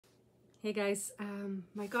Hey guys,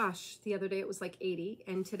 my gosh, the other day it was like 80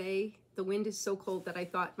 and today the wind is so cold that I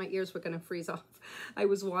thought my ears were going to freeze off. I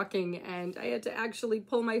was walking and I had to actually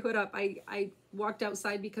pull my hood up. I walked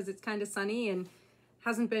outside because it's kind of sunny and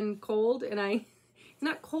hasn't been cold and it's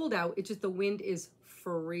not cold out, it's just the wind is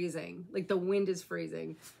freezing. Like the wind is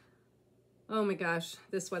freezing. Oh my gosh,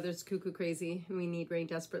 this weather's cuckoo crazy and we need rain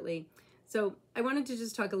desperately. So I wanted to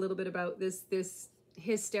just talk a little bit about this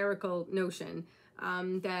hysterical notion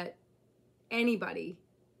that anybody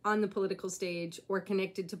on the political stage or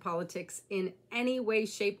connected to politics in any way,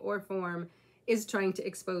 shape, or form is trying to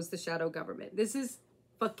expose the shadow government. This is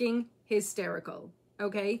fucking hysterical,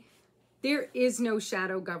 okay? There is no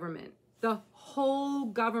shadow government. The whole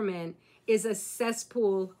government is a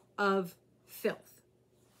cesspool of filth.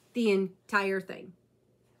 The entire thing.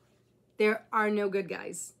 There are no good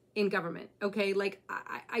guys in government, okay? Like,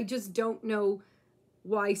 I just don't know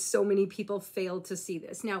why so many people fail to see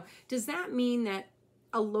this. Now, does that mean that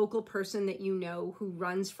a local person that you know who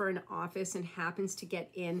runs for an office and happens to get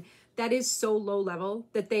in, that is so low level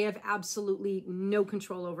that they have absolutely no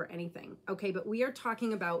control over anything? Okay, but we are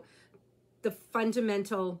talking about the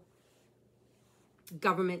fundamental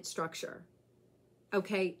government structure,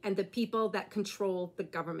 okay? And the people that control the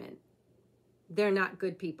government, they're not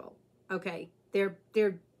good people, okay? They're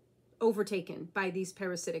overtaken by these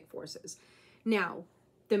parasitic forces. Now,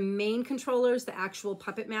 the main controllers, the actual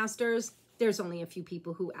puppet masters, there's only a few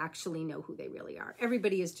people who actually know who they really are.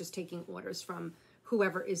 Everybody is just taking orders from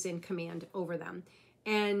whoever is in command over them.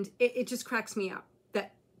 And it just cracks me up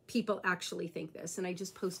that people actually think this. And I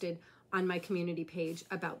just posted on my community page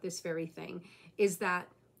about this very thing, is that,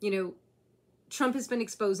 you know, Trump has been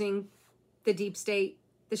exposing the deep state,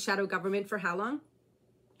 the shadow government for how long?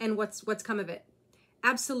 And what's come of it?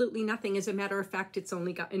 Absolutely nothing. As a matter of fact, it's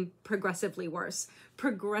only gotten progressively worse.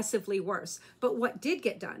 Progressively worse. But what did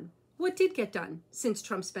get done? What did get done since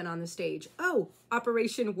Trump's been on the stage? Oh,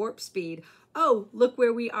 Operation Warp Speed. Oh, look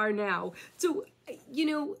where we are now. So, you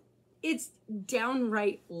know, it's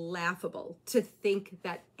downright laughable to think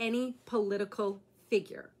that any political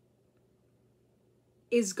figure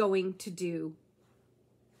is going to do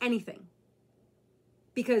anything.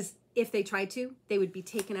 Because if they tried to, they would be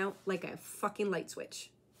taken out like a fucking light switch.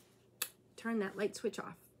 Turn that light switch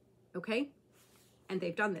off, okay? And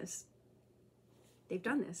they've done this. They've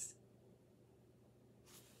done this.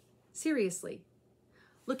 Seriously.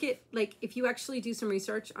 Look at, like, if you actually do some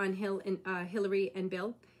research on Hillary and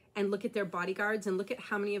Bill and look at their bodyguards and look at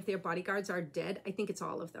how many of their bodyguards are dead, I think it's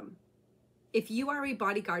all of them. If you are a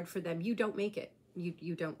bodyguard for them, you don't make it.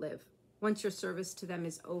 You don't live. Once your service to them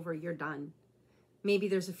is over, you're done. Maybe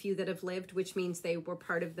there's a few that have lived, which means they were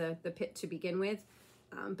part of the pit to begin with.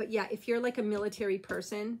 But yeah, if you're like a military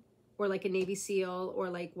person or like a Navy SEAL or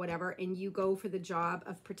like whatever, and you go for the job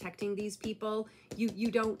of protecting these people,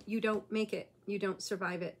 you don't make it. You don't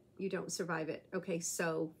survive it. You don't survive it. Okay,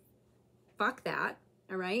 so fuck that.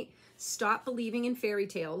 All right. Stop believing in fairy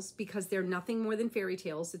tales because they're nothing more than fairy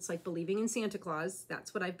tales. It's like believing in Santa Claus.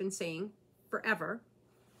 That's what I've been saying forever.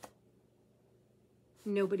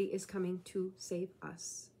 Nobody is coming to save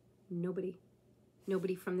us. Nobody.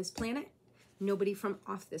 Nobody from this planet. Nobody from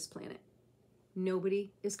off this planet.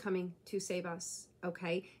 Nobody is coming to save us,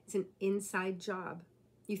 okay? It's an inside job.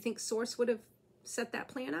 You think Source would have set that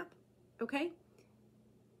plan up, okay?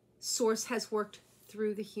 Source has worked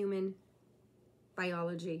through the human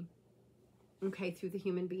biology, okay, through the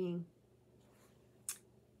human being.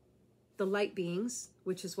 The light beings,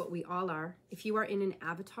 which is what we all are, if you are in an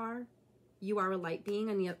avatar, you are a light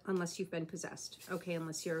being unless you've been possessed, okay?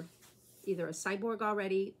 Unless you're either a cyborg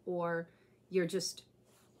already or you just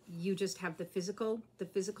have the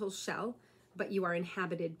physical shell, but you are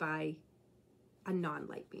inhabited by a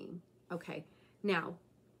non-light being, okay? Now,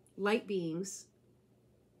 light beings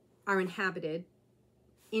are inhabited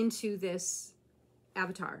into this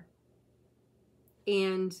avatar,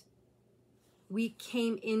 and we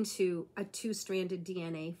came into a two-stranded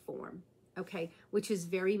DNA form, okay, which is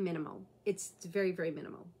very minimal. It's very, very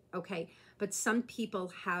minimal, okay? But some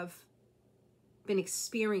people have been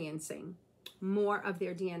experiencing more of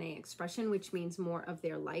their DNA expression, which means more of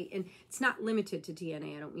their light. And it's not limited to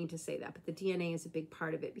DNA. I don't mean to say that, but the DNA is a big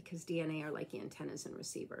part of it because DNA are like antennas and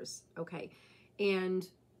receivers, okay? And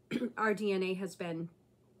our DNA has been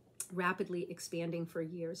rapidly expanding for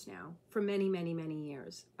years now, for many, many, many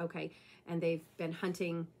years, okay? And they've been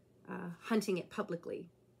hunting it publicly.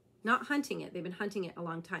 Not hunting it, they've been hunting it a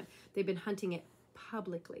long time. They've been hunting it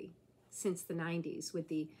publicly since the 90s with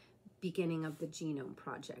the beginning of the Genome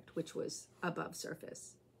Project, which was above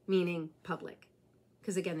surface, meaning public.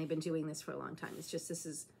 Because again, they've been doing this for a long time. It's just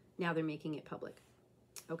now they're making it public.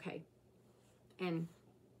 Okay. And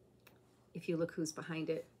if you look who's behind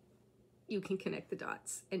it, you can connect the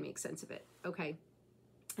dots and make sense of it. Okay.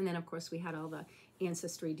 And then, of course, we had all the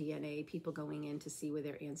ancestry DNA, people going in to see where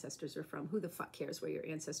their ancestors are from. Who the fuck cares where your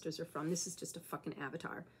ancestors are from? This is just a fucking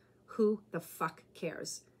avatar. Who the fuck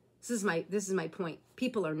cares? This is my point.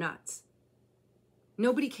 People are nuts.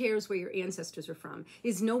 Nobody cares where your ancestors are from.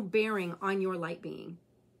 Is no bearing on your light being.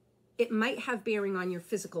 It might have bearing on your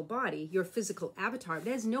physical body, your physical avatar, but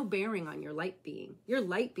it has no bearing on your light being. Your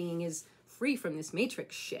light being is free from this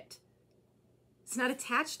matrix shit. It's not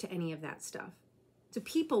attached to any of that stuff. So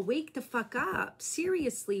people, wake the fuck up.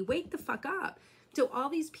 Seriously, wake the fuck up. So all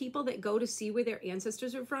these people that go to see where their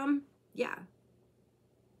ancestors are from, yeah.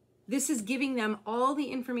 This is giving them all the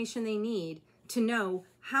information they need to know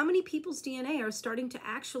how many people's DNA are starting to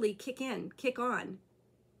actually kick on.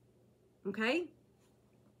 Okay?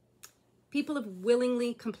 People have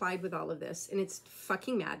willingly complied with all of this, and it's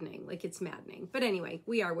fucking maddening. Like, it's maddening. But anyway,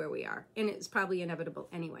 we are where we are, and it's probably inevitable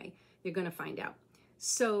anyway. You're going to find out.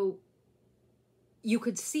 So you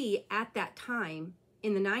could see at that time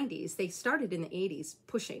in the 90s, they started in the 80s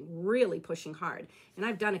really pushing hard. And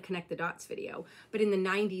I've done a Connect the Dots video, but in the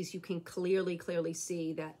 90s, you can clearly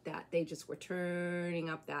see that they just were turning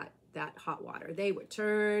up that hot water. They were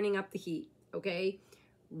turning up the heat, okay?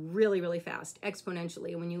 Really fast,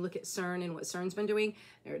 exponentially. And when you look at CERN and what CERN's been doing,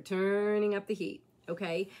 they're turning up the heat,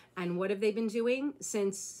 okay? And what have they been doing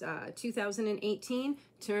since 2018?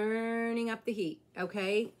 Turning up the heat,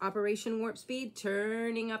 okay? Operation Warp Speed,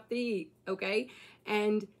 turning up the heat, okay?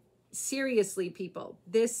 And seriously, people,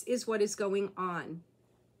 this is what is going on.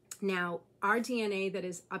 Now, our DNA that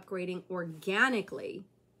is upgrading organically,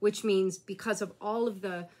 which means because of all of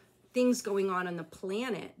the things going on the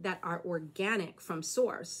planet that are organic from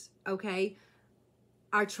source, okay,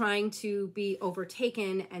 are trying to be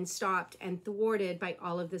overtaken and stopped and thwarted by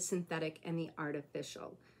all of the synthetic and the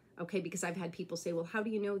artificial, okay? Because I've had people say, well, how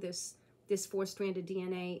do you know this 4-stranded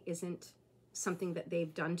DNA isn't something that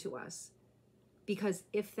they've done to us? Because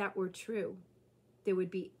if that were true, there would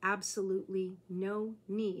be absolutely no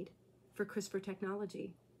need for CRISPR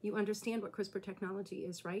technology. You understand what CRISPR technology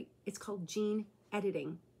is, right? It's called gene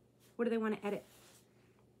editing. What do they want to edit?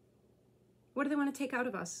 What do they want to take out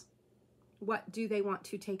of us? What do they want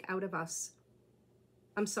to take out of us?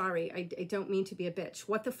 I'm sorry, I don't mean to be a bitch.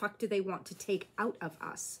 What the fuck do they want to take out of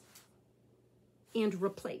us and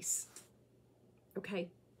replace? Okay,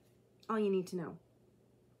 all you need to know.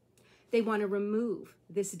 They want to remove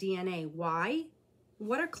this DNA. Why?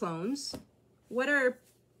 What are clones? What's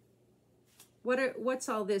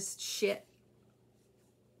all this shit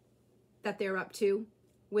that they're up to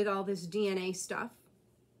with all this DNA stuff?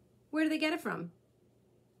 Where do they get it from?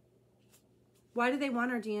 Why do they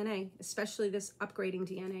want our DNA, especially this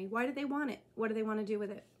upgrading DNA? Why do they want it? What do they want to do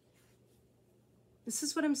with it? This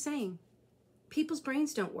is what I'm saying. People's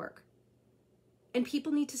brains don't work. And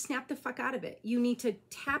people need to snap the fuck out of it. You need to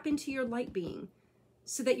tap into your light being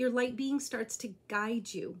so that your light being starts to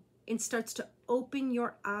guide you and starts to open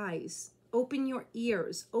your eyes, open your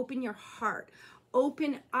ears, open your heart,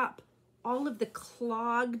 open up all of the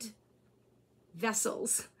clogged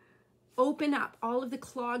vessels. Open up all of the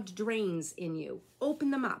clogged drains in you.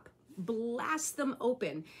 Open them up. Blast them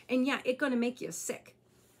open. And yeah, it's going to make you sick.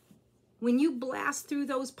 When you blast through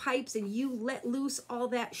those pipes and you let loose all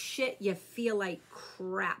that shit, you feel like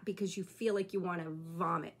crap because you feel like you want to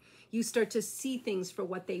vomit. You start to see things for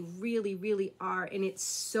what they really are, and it's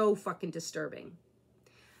so fucking disturbing.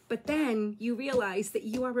 But then you realize that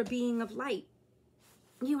you are a being of light.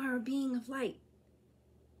 You are a being of light.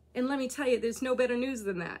 And let me tell you, there's no better news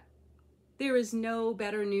than that. There is no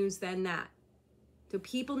better news than that. So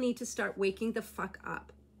people need to start waking the fuck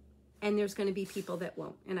up. And there's going to be people that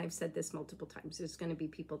won't. And I've said this multiple times. There's going to be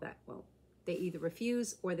people that won't. They either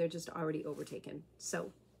refuse or they're just already overtaken.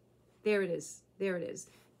 So there it is. There it is.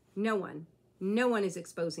 No one is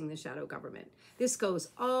exposing the shadow government. This goes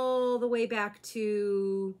all the way back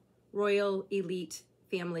to royal elite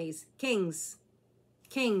families, kings.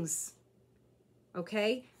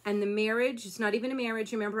 Okay? And the marriage, it's not even a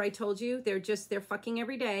marriage. Remember I told you, they're fucking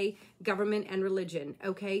every day, government and religion.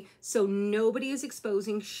 Okay? So nobody is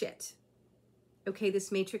exposing shit. Okay?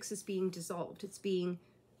 This matrix is being dissolved. It's being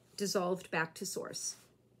dissolved back to source.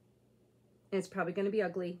 And it's probably going to be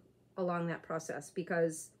ugly along that process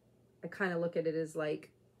because I kind of look at it as like,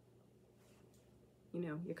 you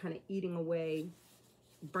know, you're kind of eating away,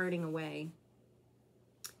 burning away,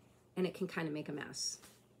 and it can kind of make a mess.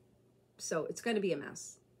 So it's going to be a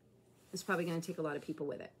mess. It's probably going to take a lot of people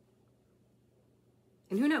with it.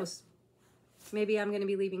 And who knows? Maybe I'm going to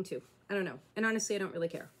be leaving too. I don't know. And honestly, I don't really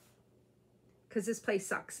care. because this place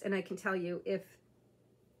sucks. And I can tell you, if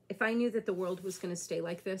I knew that the world was going to stay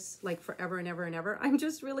like this, like forever and ever and ever, I'm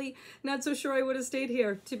just really not so sure I would have stayed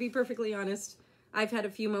here, to be perfectly honest. I've had a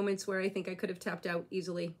few moments where I think I could have tapped out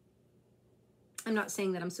easily. I'm not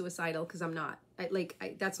saying that I'm suicidal, because I'm not.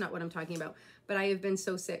 That's not what I'm talking about. But I have been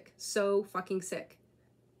so sick, so fucking sick,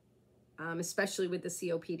 especially with the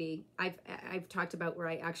COPD. I've talked about where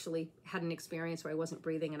I actually had an experience where I wasn't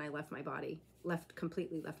breathing and I left my body,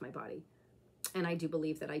 completely left my body. And I do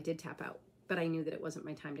believe that I did tap out, but I knew that it wasn't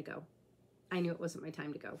my time to go. I knew it wasn't my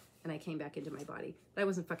time to go. And I came back into my body, but I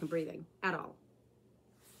wasn't fucking breathing at all.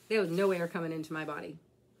 There was no air coming into my body.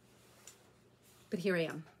 But here I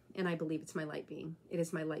am. And I believe it's my light being. It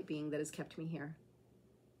is my light being that has kept me here.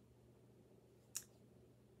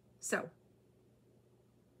 So,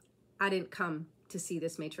 I didn't come to see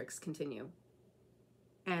this matrix continue.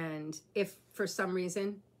 And if for some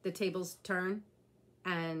reason the tables turn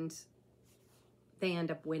and they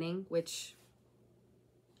end up winning, which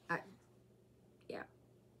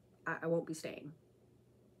I won't be staying.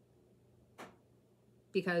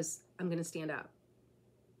 Because I'm going to stand up.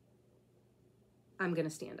 I'm going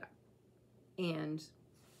to stand up. And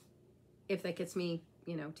if that gets me,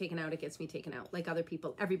 taken out, it gets me taken out. Like other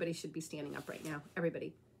people, everybody should be standing up right now.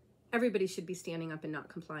 Everybody. Everybody should be standing up and not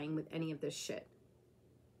complying with any of this shit.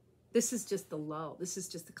 This is just the lull. This is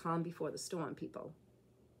just the calm before the storm, people.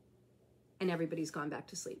 And everybody's gone back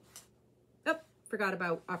to sleep. Oh, forgot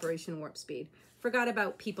about Operation Warp Speed. Forgot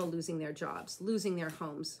about people losing their jobs, losing their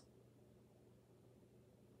homes.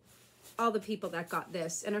 All the people that got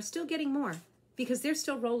this and are still getting more. Because they're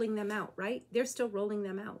still rolling them out, right? They're still rolling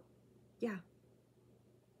them out. Yeah.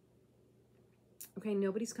 Okay,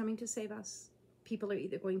 nobody's coming to save us. People are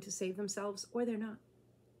either going to save themselves or they're not.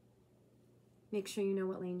 Make sure you know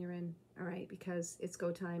what lane you're in, all right? Because it's go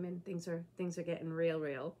time and things are getting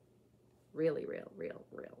real. Really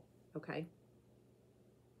real, okay?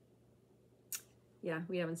 Yeah,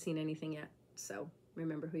 we haven't seen anything yet. So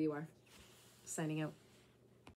remember who you are. Signing out.